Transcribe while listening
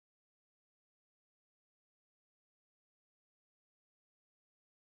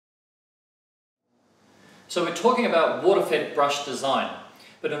So we're talking about water-fed brush design,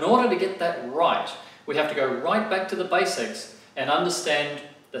 but in order to get that right, we have to go right back to the basics and understand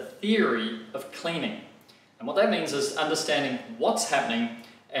the theory of cleaning. And what that means is understanding what's happening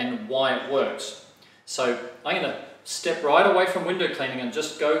and why it works. So I'm going to step right away from window cleaning and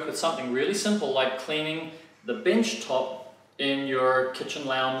just go with something really simple like cleaning the bench top in your kitchen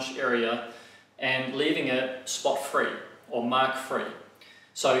lounge area and leaving it spot free or mark free.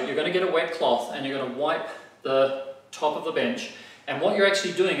 So you're going to get a wet cloth and you're going to wipe the top of the bench, and what you're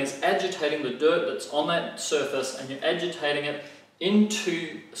actually doing is agitating the dirt that's on that surface, and you're agitating it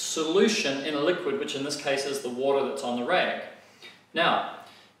into solution in a liquid, which in this case is the water that's on the rag. Now,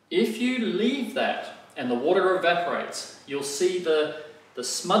 if you leave that and the water evaporates, you'll see the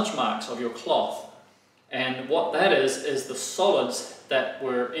smudge marks of your cloth. And what that is the solids that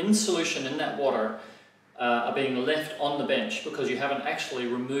were in solution in that water are being left on the bench because you haven't actually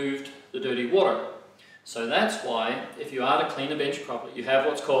removed the dirty water. So that's why, if you are to clean a bench properly, you have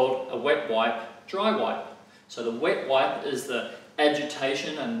what's called a wet wipe, dry wipe. So the wet wipe is the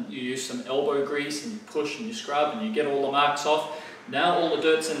agitation, and you use some elbow grease and you push and you scrub and you get all the marks off. Now all the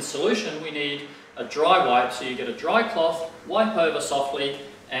dirt's in solution, we need a dry wipe, so you get a dry cloth, wipe over softly,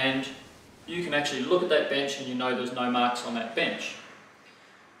 and you can actually look at that bench and you know there's no marks on that bench.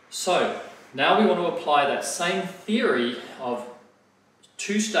 So now we want to apply that same theory of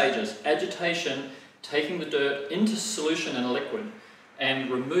two stages: agitation, taking the dirt into solution in a liquid,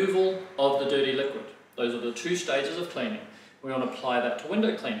 and removal of the dirty liquid. Those are the two stages of cleaning. We want to apply that to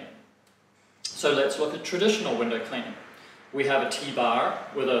window cleaning. So let's look at traditional window cleaning. We have a T-bar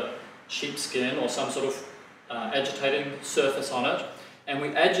with a sheepskin or some sort of agitating surface on it, and we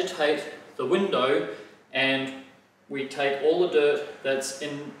agitate the window and we take all the dirt that's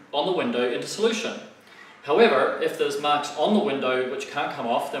on the window into solution. However, if there's marks on the window which can't come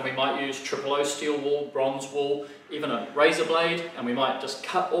off, then we might use 000 steel wool, bronze wool, even a razor blade, and we might just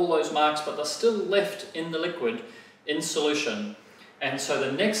cut all those marks, but they're still left in the liquid in solution. And so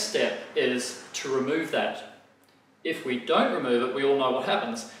the next step is to remove that. If we don't remove it, we all know what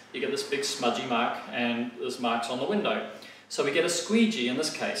happens. You get this big smudgy mark and there's marks on the window. So we get a squeegee in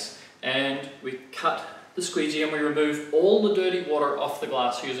this case, and we cut the squeegee and we remove all the dirty water off the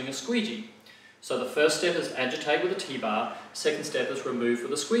glass using a squeegee. So the first step is agitate with a T-bar, second step is remove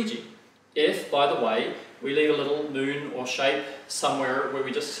with a squeegee. If, by the way, we leave a little moon or shape somewhere where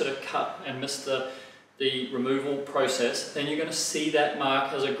we just sort of cut and miss the removal process, then you're going to see that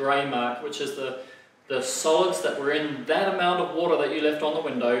mark as a grey mark, which is the solids that were in that amount of water that you left on the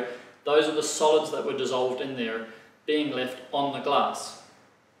window. Those are the solids that were dissolved in there, being left on the glass.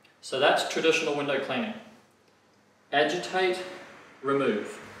 So that's traditional window cleaning. Agitate,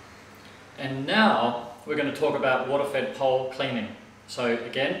 remove. And now we're going to talk about water-fed pole cleaning. So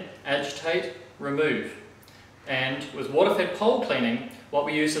again, agitate, remove. And with water-fed pole cleaning, what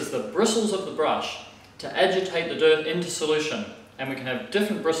we use is the bristles of the brush to agitate the dirt into solution. And we can have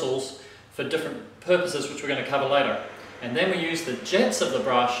different bristles for different purposes, which we're going to cover later. And then we use the jets of the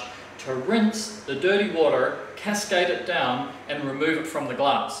brush to rinse the dirty water, cascade it down, and remove it from the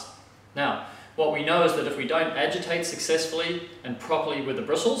glass. Now, what we know is that if we don't agitate successfully and properly with the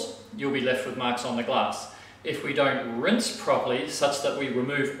bristles, you'll be left with marks on the glass. If we don't rinse properly, such that we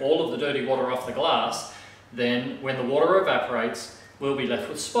remove all of the dirty water off the glass, then when the water evaporates, we'll be left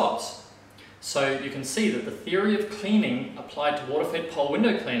with spots. So you can see that the theory of cleaning applied to water-fed pole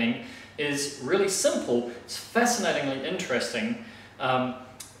window cleaning is really simple. It's fascinatingly interesting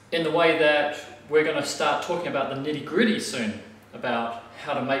in the way that we're going to start talking about the nitty-gritty soon, about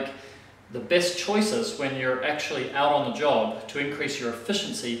how to make the best choices when you're actually out on the job to increase your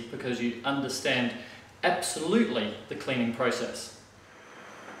efficiency because you understand absolutely the cleaning process.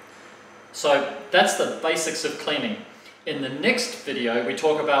 So that's the basics of cleaning. In the next video, we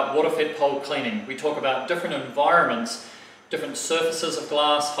talk about water-fed pole cleaning. We talk about different environments, different surfaces of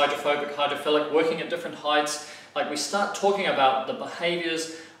glass, hydrophobic, hydrophilic, working at different heights. Like, we start talking about the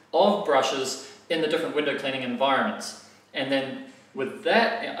behaviors of brushes in the different window cleaning environments. And then with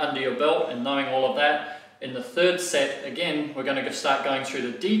that under your belt and knowing all of that, in the third set, again, we're going to start going through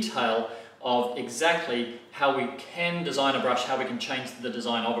the detail of exactly how we can design a brush, how we can change the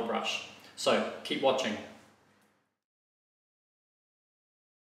design of a brush. So keep watching.